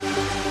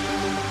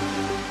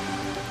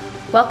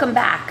Welcome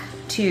back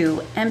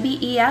to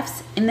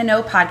MBEF's In the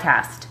Know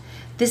podcast.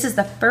 This is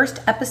the first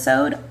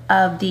episode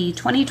of the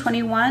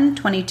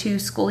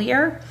 2021-22 school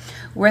year.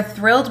 We're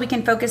thrilled we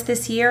can focus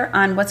this year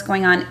on what's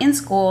going on in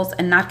schools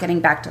and not getting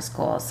back to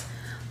schools.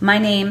 My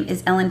name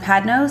is Ellen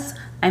Padnos.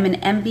 I'm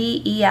an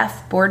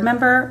MBEF board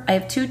member. I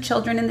have 2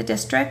 children in the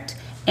district,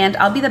 and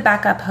I'll be the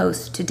backup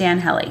host to Dan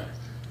Helly.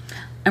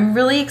 I'm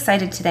really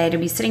excited today to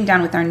be sitting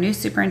down with our new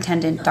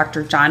superintendent,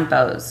 Dr. John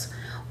Bose.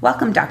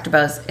 Welcome, Dr.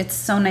 Bose. It's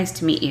so nice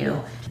to meet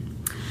you.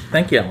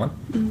 Thank you, Ellen.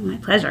 My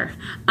pleasure.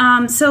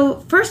 So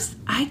first,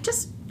 I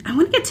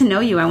want to get to know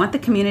you. I want the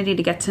community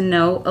to get to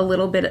know a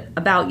little bit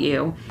about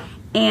you.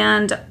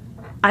 And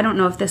I don't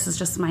know if this is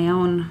just my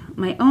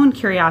own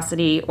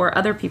curiosity or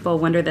other people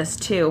wonder this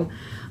too.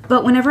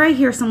 But whenever I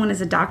hear someone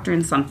is a doctor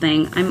in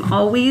something, I'm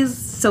always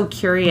so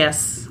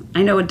curious.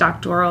 I know a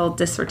doctoral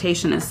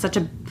dissertation is such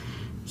a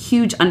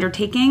huge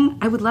undertaking.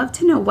 I would love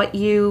to know what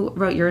you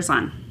wrote yours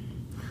on.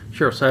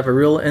 Sure. So I have a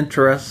real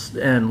interest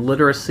in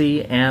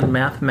literacy and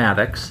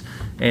mathematics,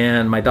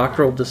 and my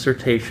doctoral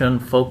dissertation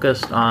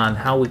focused on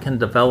how we can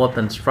develop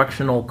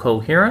instructional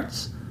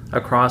coherence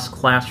across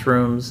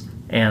classrooms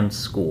and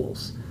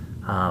schools.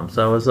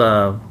 So it was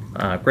a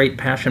great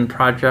passion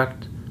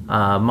project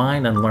of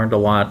mine, and learned a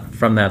lot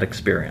from that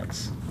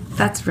experience.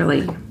 That's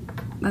really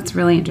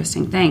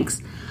interesting.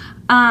 Thanks.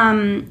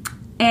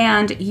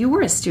 And you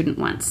were a student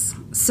once.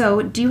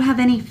 So do you have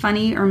any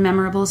funny or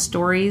memorable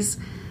stories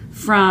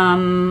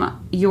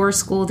from your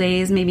school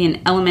days, maybe an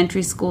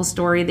elementary school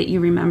story that you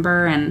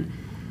remember and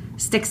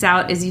sticks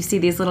out as you see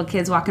these little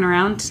kids walking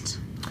around?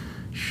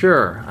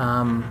 Sure.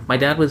 My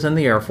dad was in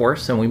the Air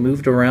Force, and we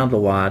moved around a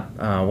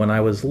lot when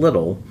I was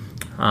little.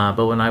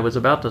 But when I was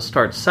about to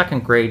start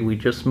second grade, we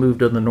just moved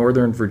to the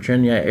Northern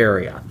Virginia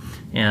area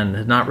and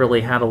had not really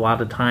had a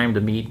lot of time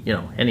to meet,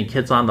 any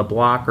kids on the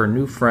block or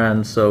new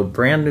friends. So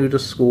brand new to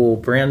school,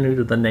 brand new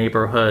to the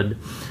neighborhood,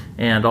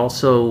 and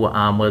also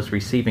was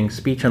receiving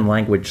speech and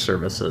language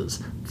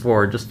services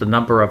for just a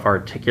number of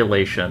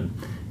articulation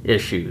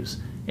issues.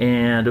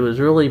 And it was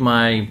really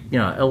my,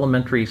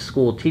 elementary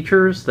school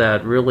teachers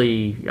that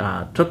really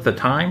took the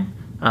time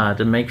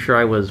to make sure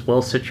I was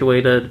well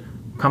situated,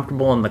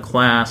 comfortable in the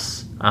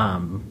class,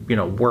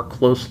 work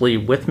closely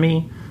with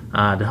me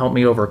to help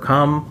me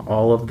overcome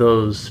all of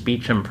those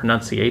speech and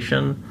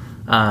pronunciation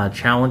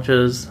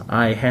challenges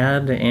I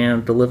had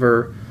and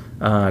deliver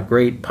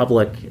great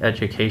public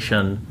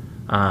education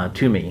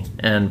to me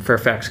in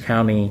Fairfax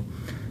County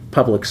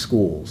Public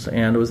Schools.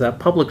 And it was that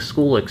public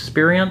school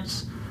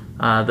experience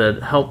that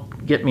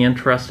helped get me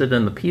interested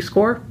in the Peace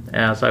Corps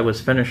as I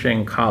was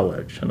finishing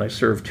college. And I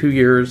served 2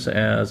 years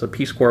as a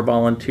Peace Corps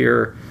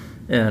volunteer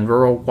in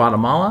rural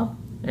Guatemala.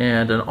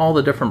 And in all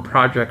the different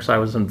projects I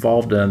was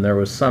involved in, there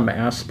was some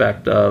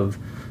aspect of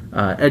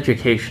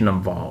education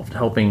involved.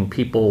 Helping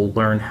people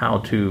learn how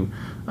to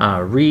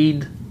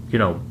read,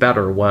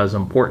 better was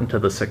important to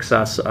the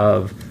success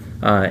of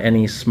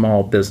any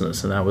small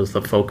business. And that was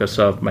the focus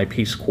of my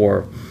Peace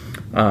Corps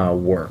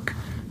work.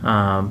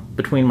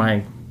 Between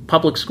my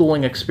public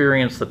schooling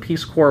experience, the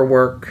Peace Corps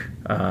work,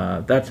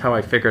 that's how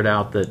I figured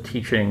out that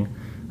teaching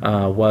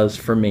was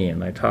for me.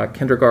 And I taught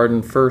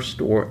kindergarten,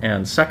 first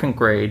and second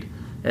grade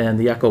in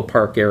the Echo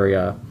Park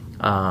area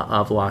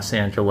of Los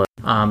Angeles.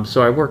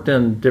 So I worked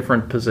in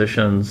different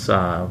positions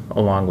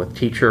along with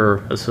teacher,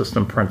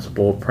 assistant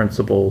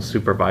principal,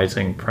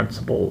 supervising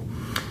principal,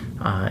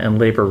 and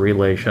labor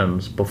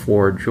relations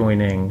before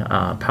joining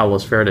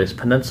Palos Verdes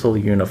Peninsula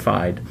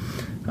Unified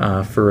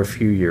for a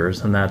few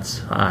years. And that's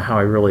how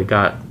I really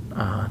got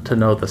to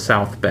know the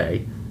South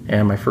Bay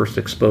and my first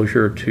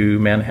exposure to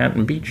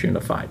Manhattan Beach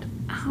Unified.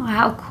 Oh,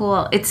 how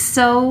cool. It's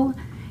so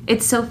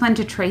fun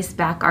to trace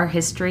back our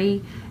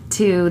history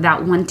to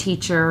that one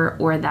teacher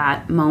or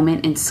that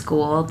moment in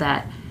school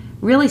that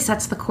really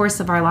sets the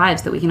course of our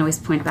lives that we can always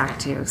point back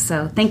to.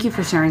 So thank you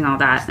for sharing all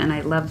that. And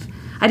I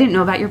didn't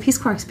know about your Peace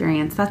Corps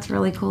experience. That's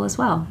really cool as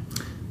well.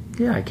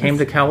 Yeah, I came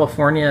to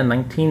California in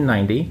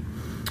 1990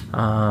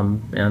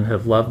 and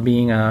have loved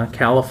being a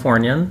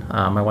Californian.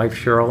 My wife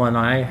Cheryl and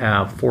I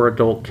have 4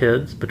 adult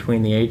kids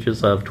between the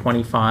ages of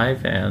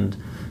 25 and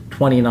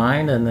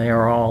 29, and they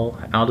are all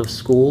out of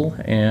school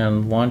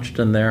and launched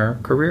in their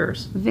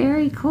careers.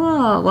 Very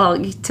cool. Well,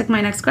 you took my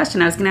next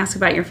question. I was going to ask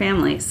about your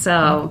family,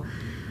 so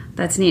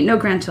that's neat. No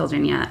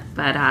grandchildren yet,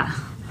 but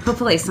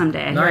hopefully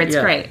someday. I hear it's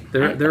yet. Great.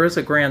 There is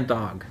a grand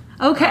dog.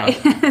 Okay,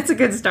 that's a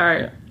good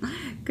start. Yeah.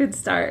 Good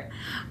start.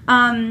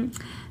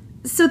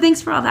 So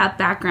thanks for all that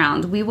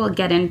background. We will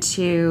get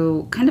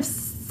into kind of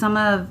some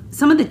of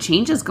the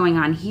changes going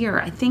on here.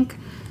 I think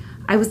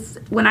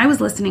when I was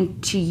listening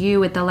to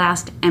you at the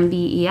last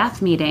MBEF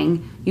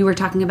meeting, you were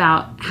talking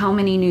about how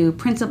many new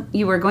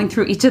you were going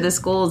through each of the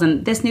schools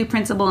and this new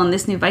principal and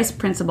this new vice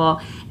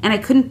principal. And I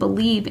couldn't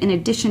believe, in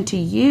addition to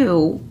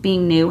you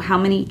being new, how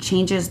many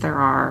changes there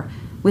are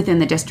within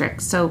the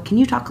district. So can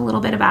you talk a little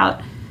bit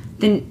about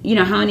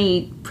how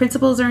many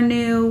principals are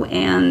new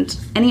and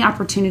any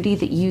opportunity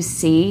that you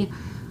see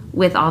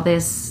with all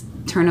this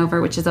turnover,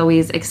 which is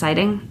always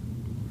exciting?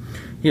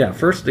 Yeah,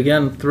 first,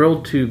 again,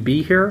 thrilled to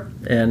be here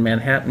in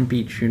Manhattan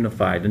Beach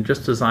Unified. And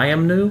just as I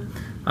am new,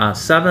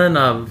 7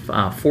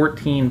 of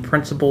 14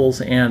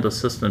 principals and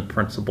assistant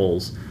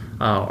principals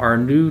are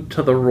new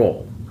to the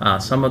role.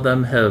 Some of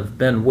them have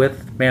been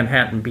with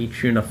Manhattan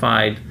Beach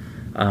Unified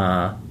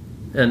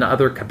in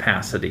other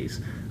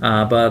capacities,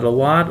 but a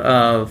lot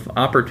of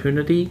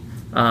opportunity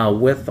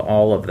with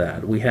all of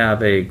that. We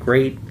have a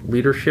great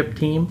leadership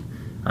team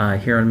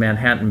here in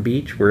Manhattan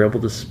Beach. We're able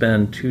to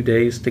spend 2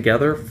 days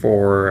together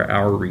for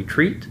our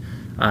retreat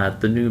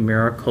at the new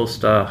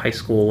Miracosta High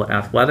School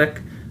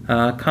Athletic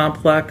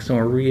Complex, and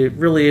we're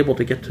really able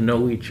to get to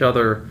know each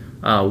other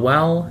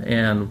well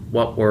and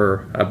what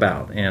we're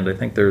about. And I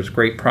think there's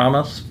great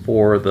promise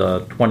for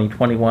the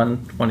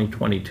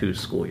 2021-2022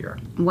 school year.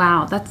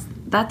 Wow,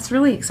 that's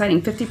really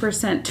exciting.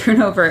 50%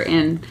 turnover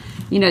in,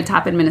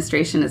 top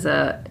administration is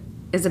a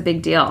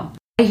big deal.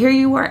 I hear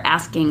you are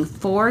asking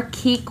 4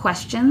 key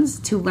questions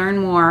to learn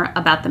more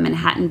about the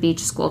Manhattan Beach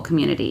school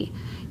community.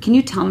 Can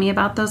you tell me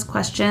about those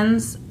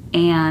questions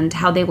and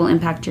how they will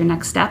impact your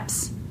next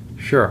steps?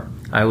 Sure.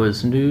 I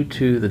was new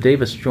to the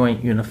Davis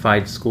Joint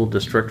Unified School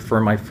District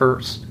for my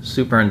first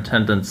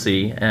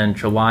superintendency in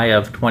July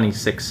of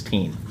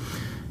 2016.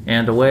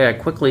 And the way I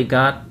quickly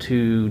got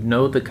to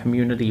know the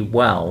community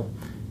well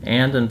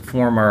and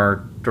inform our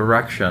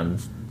direction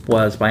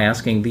was by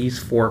asking these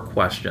 4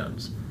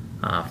 questions.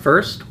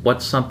 First,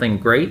 what's something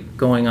great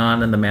going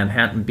on in the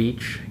Manhattan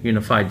Beach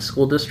Unified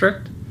School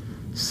District?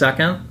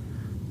 Second,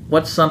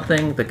 what's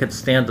something that could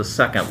stand a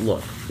second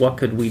look? What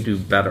could we do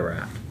better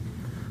at?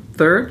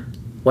 Third,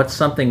 what's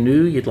something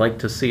new you'd like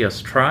to see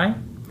us try?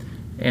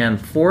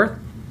 And fourth,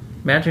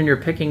 imagine you're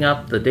picking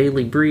up the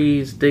Daily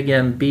Breeze, Dig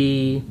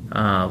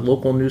MB,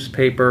 local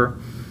newspaper.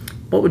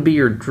 What would be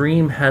your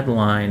dream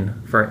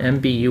headline for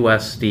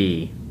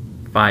MBUSD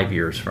 5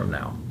 years from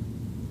now?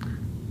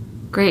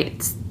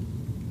 Great.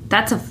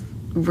 That's a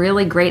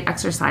really great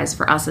exercise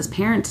for us as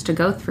parents to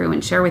go through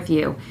and share with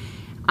you.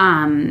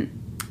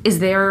 Is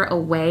there a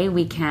way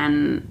we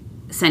can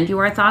send you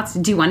our thoughts?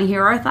 Do you want to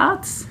hear our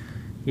thoughts?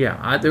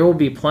 Yeah, there will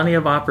be plenty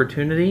of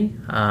opportunity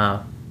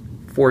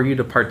for you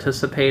to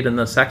participate in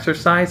this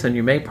exercise, and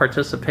you may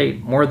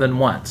participate more than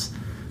once.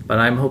 But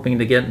I'm hoping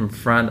to get in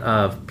front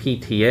of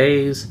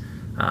PTAs,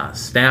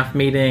 staff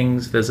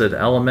meetings, visit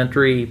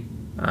elementary,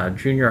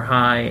 junior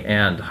high,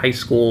 and high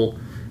school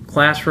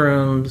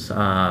classrooms,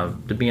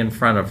 to be in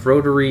front of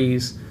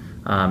Rotaries,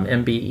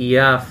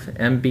 MBEF,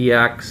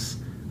 MBX,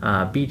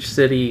 Beach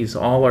Cities,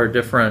 all our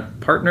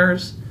different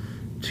partners,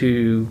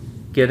 to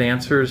get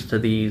answers to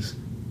these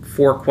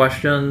 4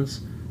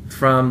 questions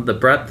from the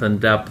breadth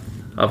and depth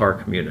of our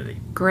community.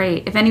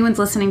 Great. If anyone's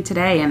listening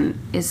today and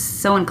is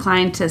so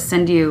inclined to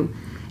send you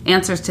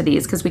answers to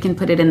these, because we can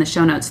put it in the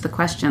show notes, the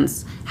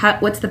questions,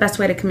 what's the best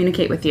way to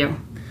communicate with you?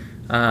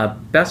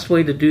 Best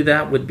way to do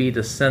that would be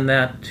to send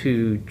that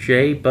to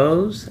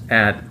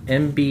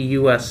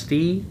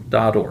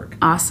jbose@mbusd.org.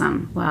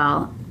 Awesome.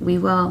 Well,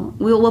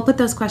 we'll put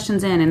those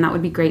questions in, and that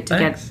would be great to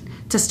get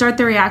to start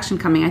the reaction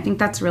coming. I think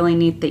that's really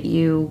neat that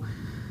you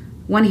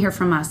want to hear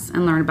from us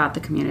and learn about the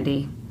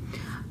community.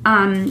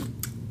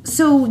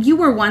 So you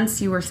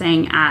were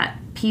saying at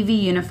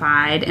PV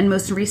Unified and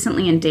most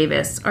recently in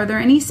Davis. Are there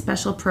any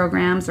special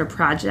programs or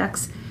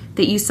projects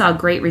that you saw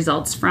great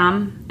results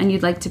from and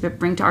you'd like to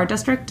bring to our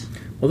district?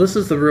 Well, this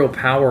is the real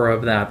power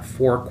of that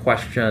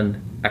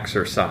 4-question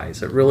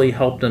exercise. It really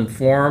helped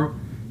inform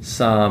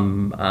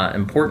some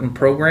important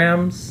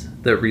programs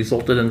that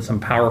resulted in some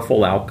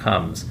powerful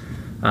outcomes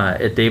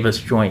at Davis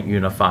Joint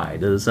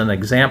Unified. As an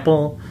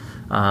example,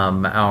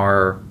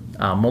 our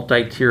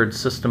multi-tiered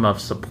system of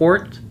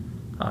support,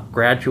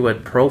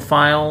 graduate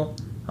profile,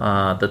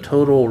 the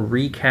total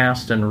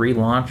recast and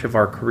relaunch of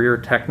our career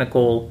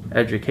technical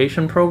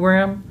education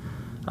program,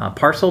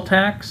 parcel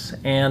tax,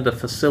 and a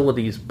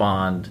facilities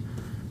bond.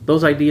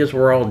 Those ideas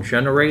were all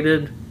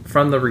generated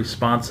from the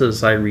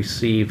responses I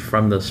received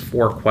from this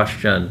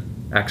 4-question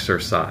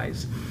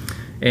exercise.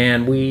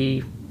 And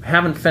we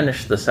haven't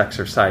finished this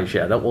exercise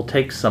yet. It will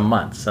take some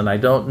months, and I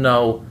don't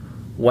know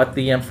what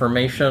the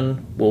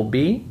information will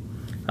be,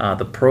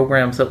 the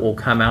programs that will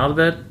come out of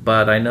it,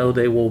 but I know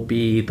they will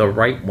be the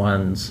right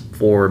ones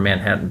for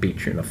Manhattan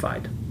Beach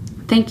Unified.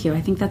 Thank you.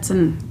 I think that's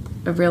a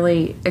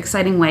really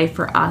exciting way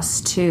for us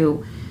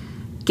to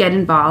get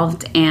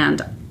involved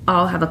and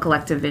all have a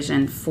collective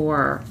vision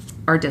for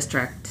our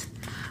district.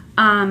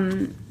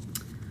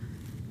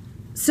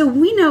 So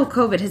we know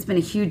COVID has been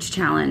a huge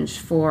challenge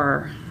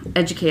for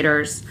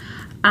educators.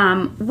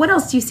 What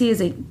else do you see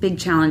as a big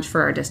challenge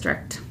for our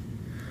district?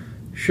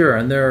 Sure,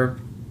 and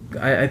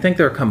I think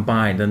they're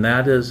combined, and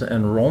that is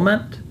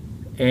enrollment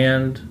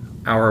and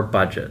our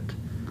budget.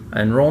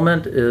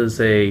 Enrollment is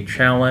a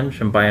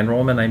challenge, and by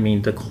enrollment I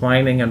mean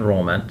declining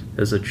enrollment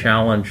is a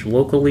challenge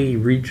locally,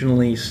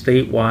 regionally,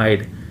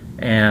 statewide,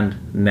 and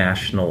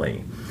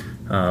nationally.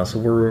 So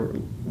we're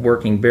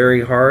working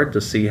very hard to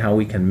see how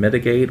we can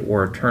mitigate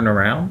or turn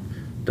around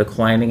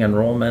declining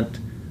enrollment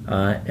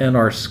in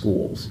our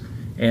schools.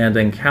 And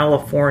in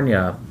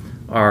California,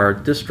 our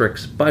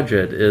district's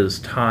budget is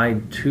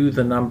tied to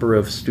the number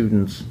of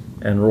students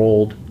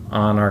enrolled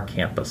on our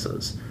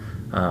campuses.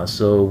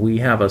 So we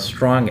have a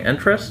strong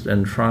interest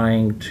in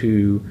trying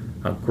to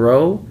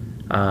grow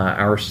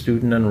our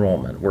student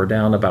enrollment. We're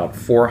down about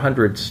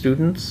 400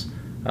 students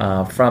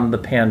from the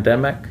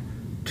pandemic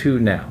to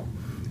now.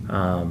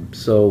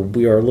 So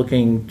we are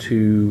looking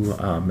to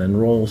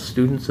enroll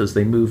students as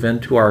they move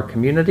into our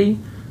community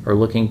or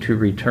looking to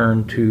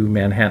return to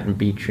Manhattan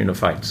Beach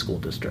Unified School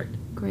District.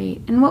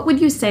 Great. And what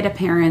would you say to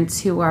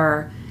parents who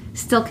are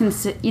still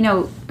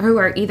who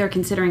are either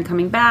considering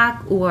coming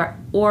back or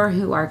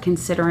who are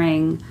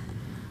considering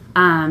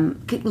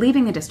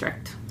leaving the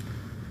district?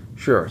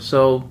 Sure.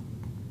 So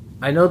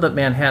I know that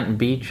Manhattan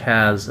Beach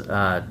has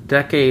a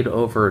decade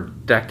over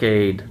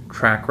decade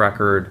track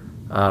record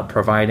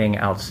providing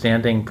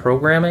outstanding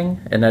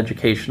programming and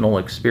educational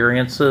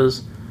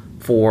experiences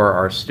for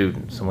our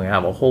students, and we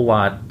have a whole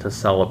lot to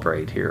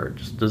celebrate here.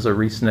 Just as a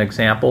recent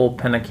example,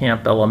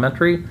 Pennicamp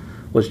Elementary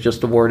was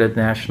just awarded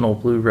National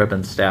Blue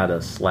Ribbon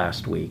status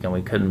last week, and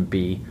we couldn't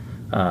be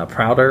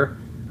prouder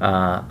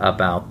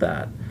about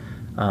that.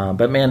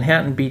 But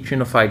Manhattan Beach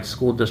Unified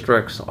School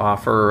Districts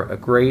offer a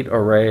great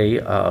array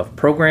of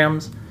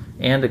programs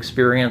and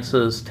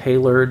experiences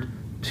tailored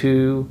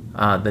to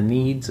the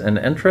needs and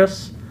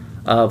interests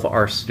of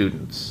our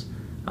students.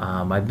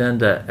 I've been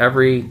to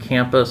every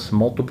campus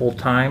multiple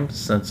times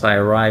since I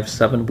arrived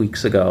 7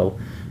 weeks ago,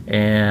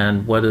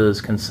 and what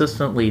is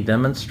consistently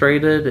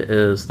demonstrated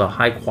is the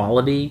high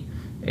quality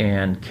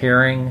and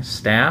caring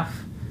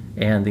staff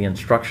and the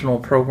instructional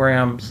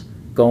programs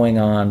going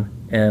on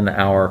in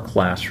our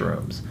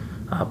classrooms.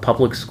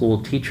 Public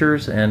school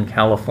teachers in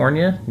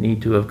California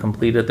need to have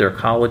completed their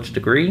college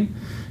degree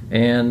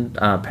and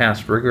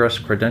passed rigorous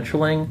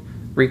credentialing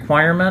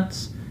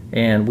requirements,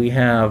 and we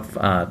have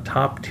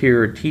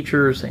top-tier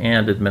teachers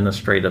and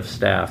administrative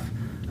staff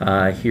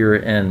here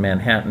in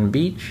Manhattan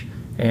Beach,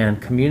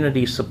 and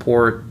community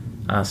support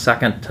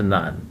second to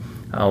none.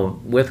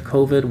 With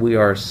COVID, we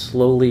are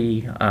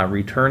slowly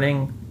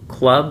returning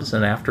clubs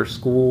and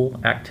after-school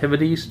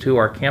activities to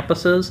our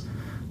campuses.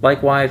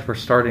 Likewise, we're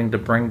starting to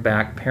bring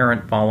back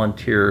parent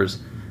volunteers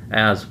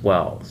as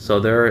well.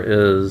 So there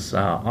is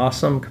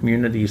awesome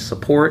community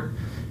support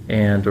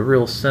and a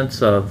real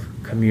sense of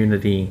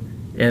community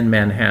in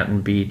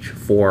Manhattan Beach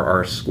for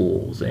our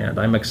schools. And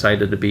I'm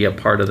excited to be a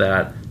part of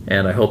that,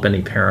 and I hope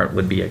any parent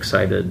would be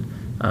excited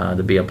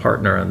to be a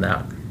partner in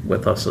that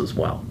with us as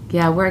well.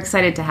 Yeah, we're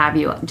excited to have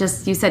you.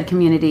 You said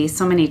community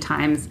so many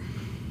times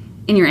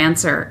in your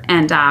answer.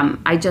 And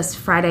I just,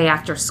 Friday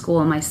after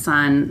school, my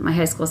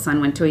high school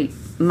son went to a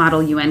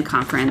Model UN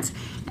conference,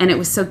 and it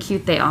was so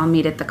cute. They all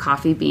meet at the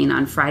Coffee Bean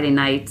on Friday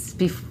nights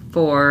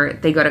before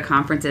they go to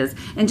conferences.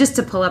 And just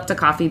to pull up to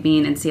Coffee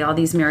Bean and see all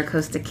these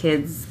MiraCosta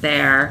kids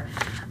there,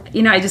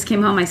 I just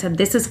came home, I said,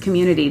 this is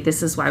community.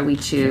 This is why we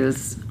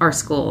choose our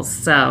schools.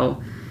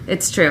 So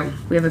it's true.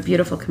 We have a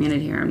beautiful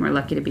community here, and we're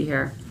lucky to be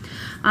here.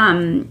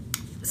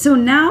 So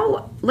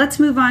now let's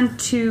move on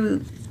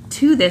to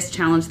this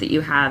challenge that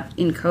you have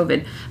in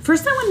COVID.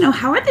 First, I want to know,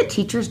 how are the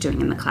teachers doing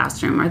in the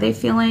classroom? Are they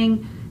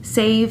feeling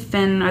safe,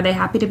 and are they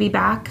happy to be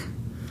back?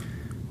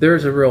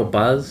 There's a real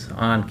buzz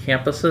on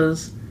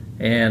campuses,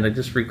 and I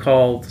just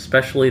recall,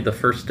 especially the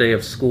first day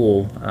of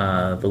school,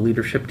 the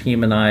leadership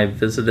team and I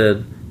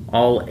visited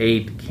all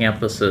 8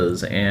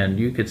 campuses, and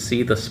you could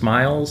see the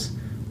smiles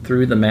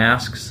through the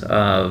masks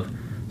of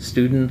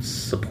students,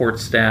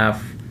 support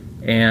staff,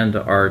 and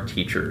our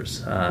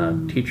teachers.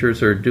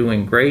 Teachers are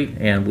doing great,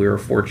 and we're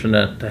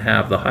fortunate to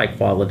have the high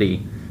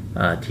quality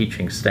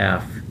teaching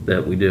staff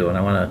that we do. And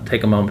I want to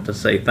take a moment to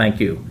say thank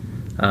you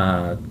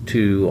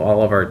to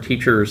all of our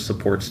teachers,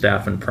 support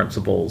staff, and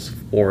principals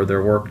for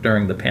their work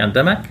during the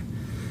pandemic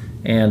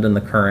and in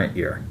the current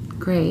year.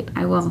 Great.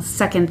 I will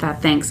second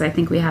that. Thanks. I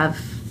think we have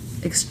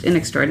an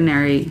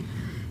extraordinary,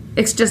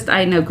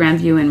 I know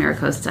Grandview and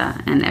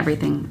MiraCosta and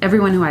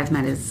everyone who I've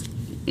met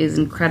is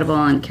incredible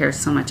and cares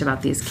so much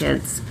about these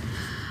kids.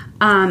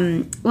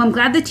 Well, I'm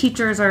glad the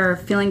teachers are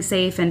feeling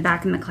safe and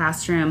back in the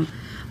classroom.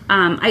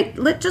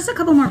 Just a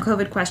couple more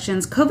COVID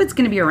questions. COVID's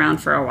going to be around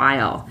for a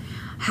while.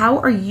 How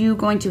are you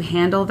going to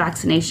handle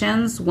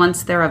vaccinations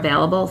once they're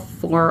available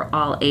for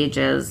all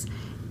ages?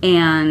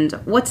 And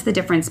what's the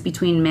difference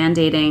between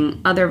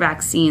mandating other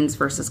vaccines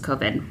versus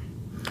COVID?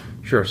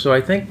 Sure. So I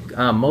think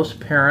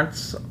most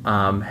parents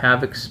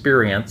have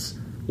experience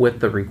with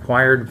the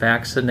required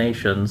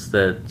vaccinations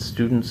that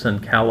students in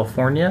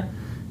California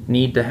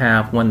need to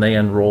have when they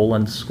enroll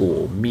in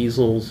school: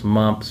 measles,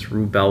 mumps,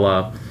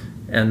 rubella,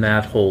 and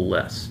that whole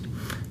list.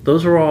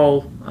 Those are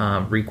all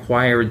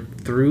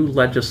required through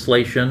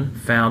legislation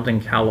found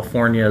in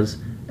California's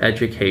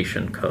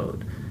Education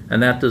Code,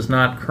 and that does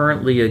not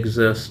currently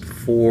exist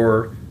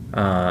for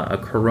a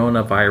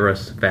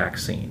coronavirus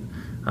vaccine.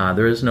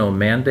 There is no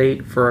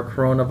mandate for a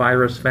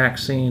coronavirus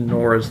vaccine,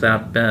 nor has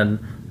that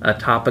been a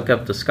topic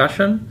of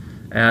discussion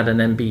at an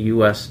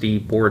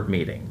NBUSD board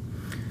meeting.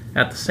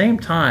 At the same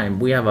time,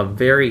 we have a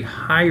very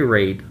high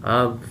rate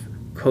of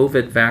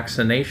COVID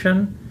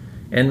vaccination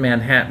in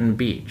Manhattan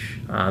Beach.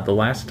 The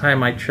last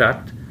time I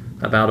checked,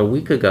 about a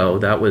week ago,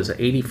 that was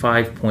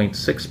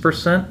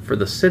 85.6% for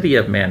the city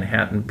of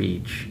Manhattan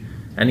Beach,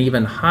 and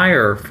even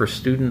higher for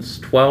students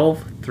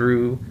 12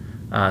 through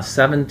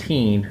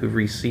 17 who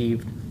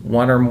received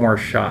one or more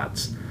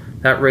shots.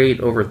 That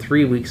rate over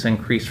 3 weeks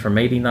increased from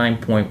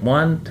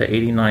 89.1 to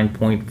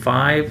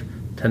 89.5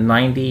 to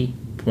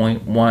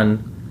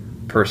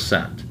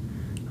 90.1%.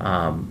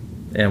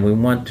 And we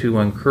want to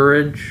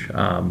encourage,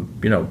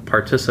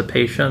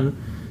 participation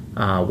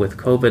with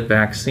COVID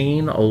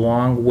vaccine,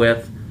 along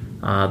with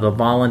the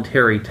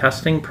voluntary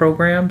testing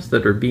programs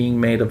that are being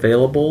made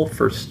available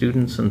for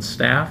students and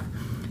staff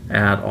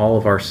at all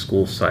of our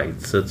school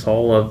sites. It's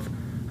all of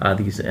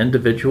these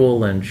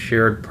individual and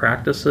shared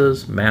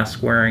practices: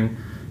 mask wearing,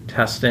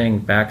 testing,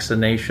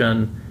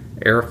 vaccination,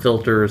 air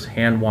filters,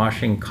 hand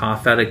washing,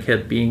 cough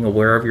etiquette, being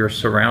aware of your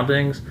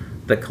surroundings,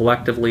 that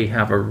collectively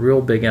have a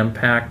real big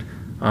impact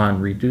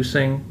on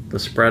reducing the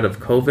spread of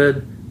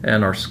COVID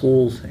in our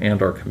schools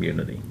and our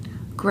community.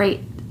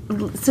 Great.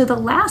 So the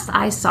last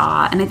I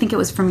saw, and I think it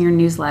was from your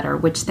newsletter,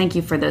 which thank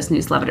you for those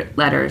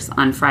newsletters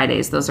on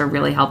Fridays. Those are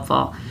really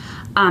helpful.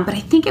 But I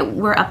think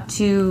we're up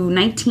to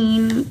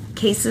 19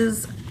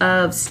 cases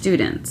of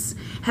students.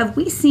 Have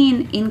we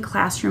seen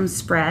in-classroom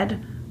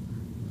spread?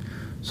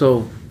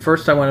 So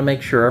first I want to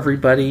make sure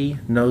everybody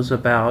knows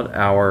about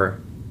our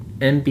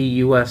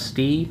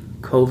MBUSD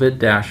COVID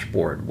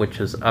dashboard, which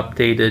is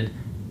updated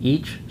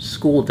each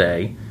school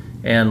day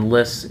and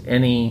lists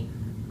any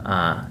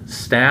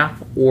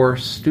staff or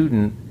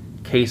student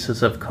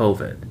cases of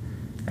COVID.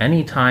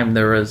 Anytime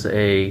there is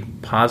a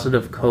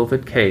positive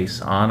COVID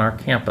case on our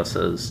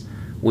campuses,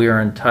 we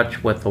are in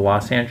touch with the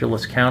Los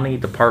Angeles County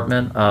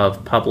Department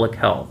of Public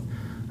Health.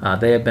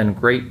 They have been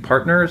great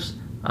partners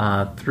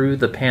through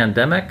the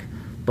pandemic,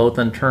 both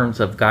in terms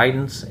of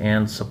guidance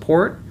and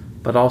support,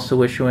 but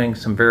also issuing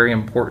some very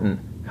important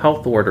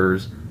health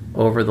orders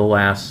over the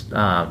last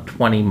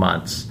 20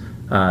 months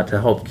to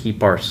help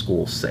keep our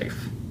schools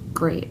safe.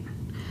 Great.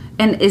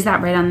 And is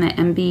that right on the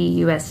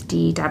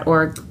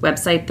mbusd.org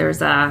website?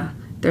 There's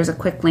a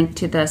quick link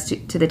to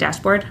the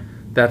dashboard?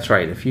 That's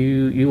right. If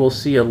you will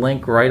see a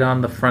link right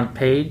on the front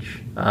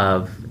page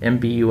of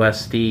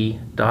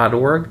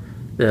mbusd.org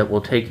that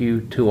will take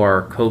you to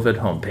our COVID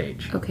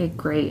homepage. Okay,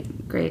 great.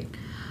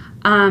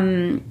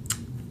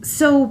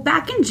 So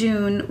back in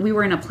June, we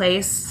were in a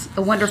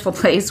wonderful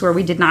place where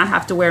we did not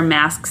have to wear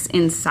masks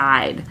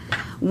inside.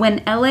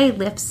 When LA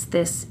lifts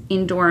this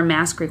indoor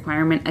mask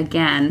requirement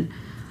again,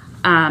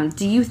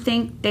 do you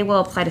think they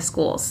will apply to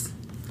schools?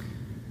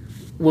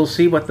 We'll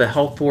see what the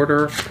health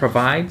order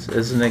provides.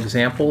 As an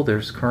example,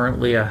 there's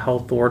currently a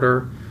health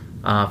order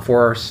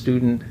for our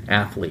student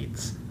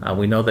athletes.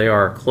 We know they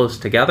are close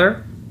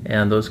together,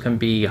 and those can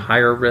be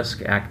higher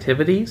risk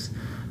activities.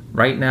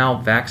 Right now,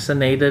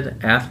 vaccinated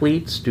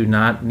athletes do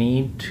not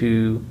need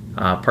to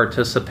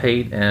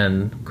participate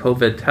in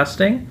COVID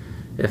testing.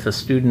 If a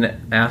student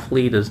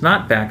athlete is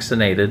not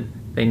vaccinated,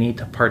 they need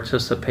to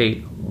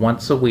participate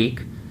once a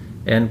week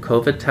in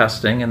COVID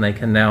testing, and they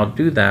can now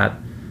do that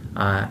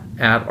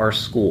at our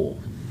school.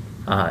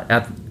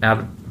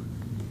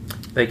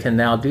 They can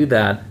now do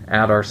that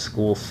at our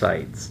school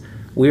sites.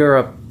 We are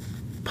a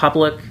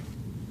public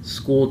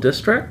school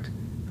district,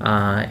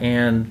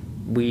 and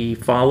we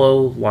follow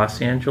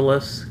Los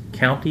Angeles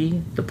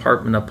County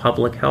Department of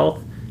Public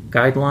Health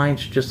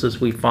guidelines, just as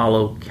we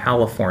follow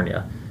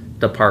California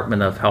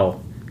Department of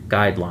Health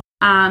guidelines.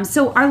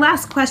 So our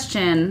last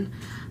question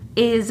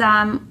is,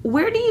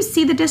 where do you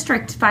see the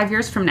district 5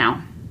 years from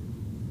now?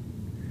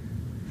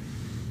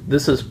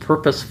 This is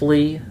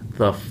purposefully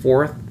the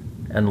fourth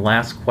and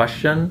last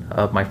question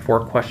of my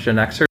 4-question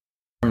exercise.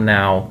 From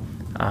now,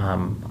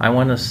 I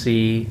want to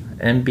see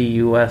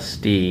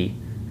MBUSD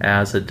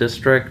as a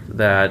district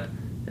that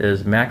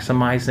is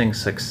maximizing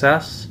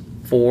success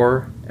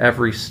for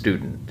every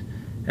student,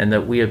 and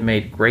that we have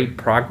made great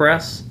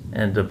progress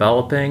in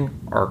developing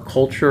our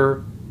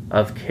culture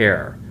of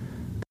care.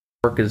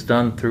 The work is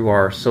done through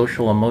our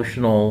social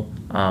emotional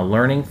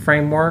learning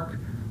framework,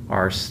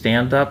 our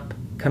stand-up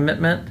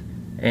commitment,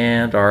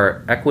 and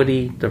our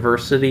equity,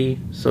 diversity,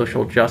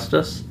 social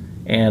justice,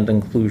 and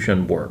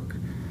inclusion work.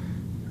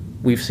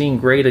 We've seen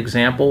great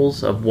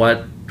examples of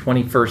what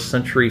 21st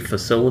century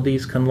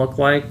facilities can look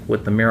like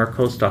with the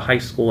MiraCosta High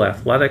School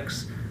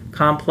Athletics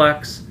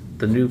Complex,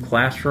 the new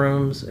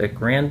classrooms at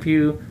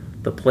Grandview.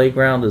 The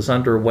playground is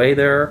underway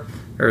there.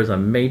 There's a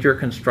major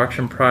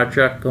construction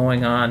project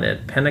going on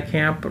at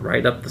Pennicamp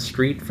right up the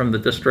street from the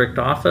district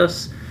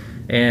office,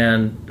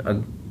 and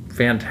a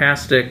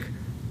fantastic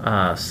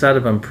set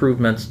of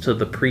improvements to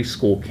the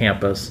preschool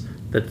campus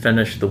that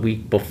finished the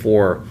week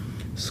before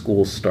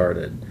school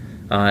started.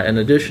 In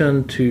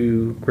addition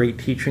to great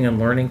teaching and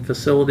learning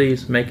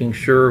facilities, making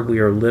sure we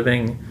are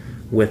living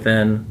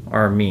within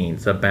our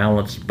means, a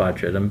balanced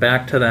budget. And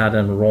back to that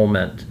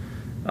enrollment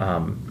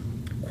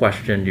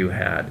question you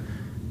had.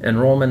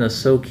 Enrollment is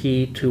so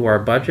key to our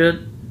budget,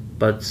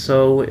 but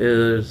so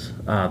is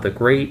the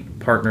great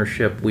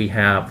partnership we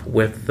have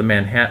with the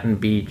Manhattan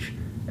Beach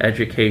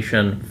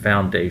Education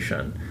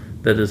Foundation.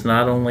 that has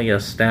not only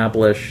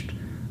established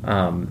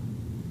an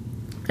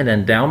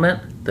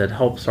endowment that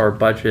helps our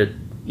budget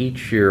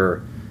each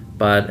year,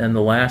 but in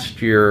the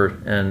last year,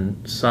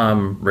 and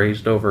some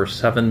raised over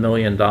 $7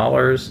 million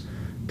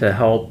to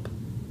help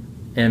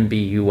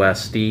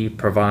MBUSD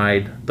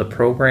provide the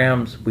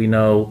programs we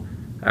know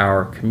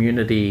our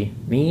community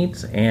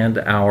needs and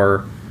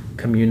our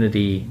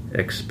community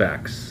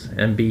expects.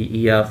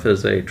 MBEF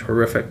is a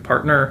terrific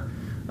partner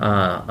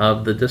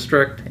of the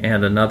district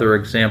and another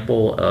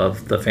example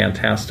of the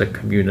fantastic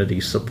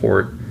community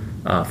support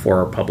for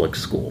our public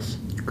schools.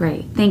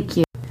 Great, thank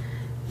you.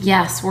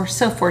 Yes, we're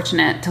so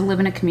fortunate to live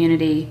in a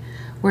community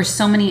where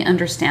so many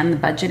understand the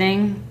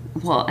budgeting,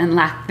 and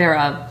lack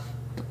thereof,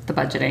 the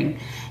budgeting,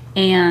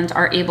 and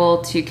are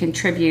able to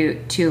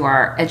contribute to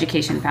our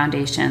education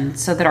foundation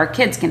so that our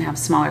kids can have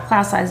smaller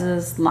class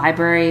sizes,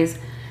 libraries,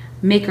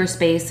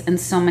 makerspace, and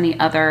so many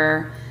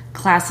other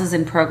classes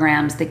and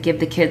programs that give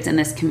the kids in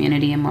this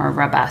community a more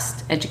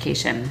robust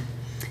education.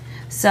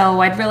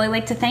 So I'd really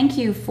like to thank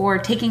you for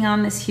taking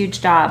on this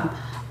huge job.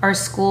 Our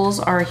schools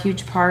are a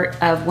huge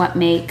part of what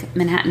make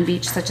Manhattan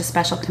Beach such a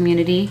special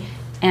community,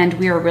 and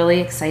we are really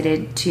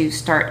excited to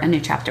start a new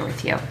chapter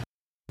with you.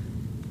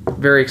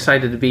 Very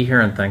excited to be here,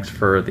 and thanks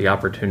for the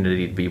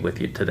opportunity to be with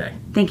you today.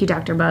 Thank you,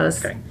 Dr.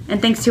 Bose. Okay. And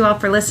thanks to you all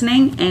for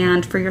listening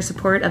and for your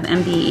support of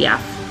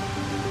MBEF.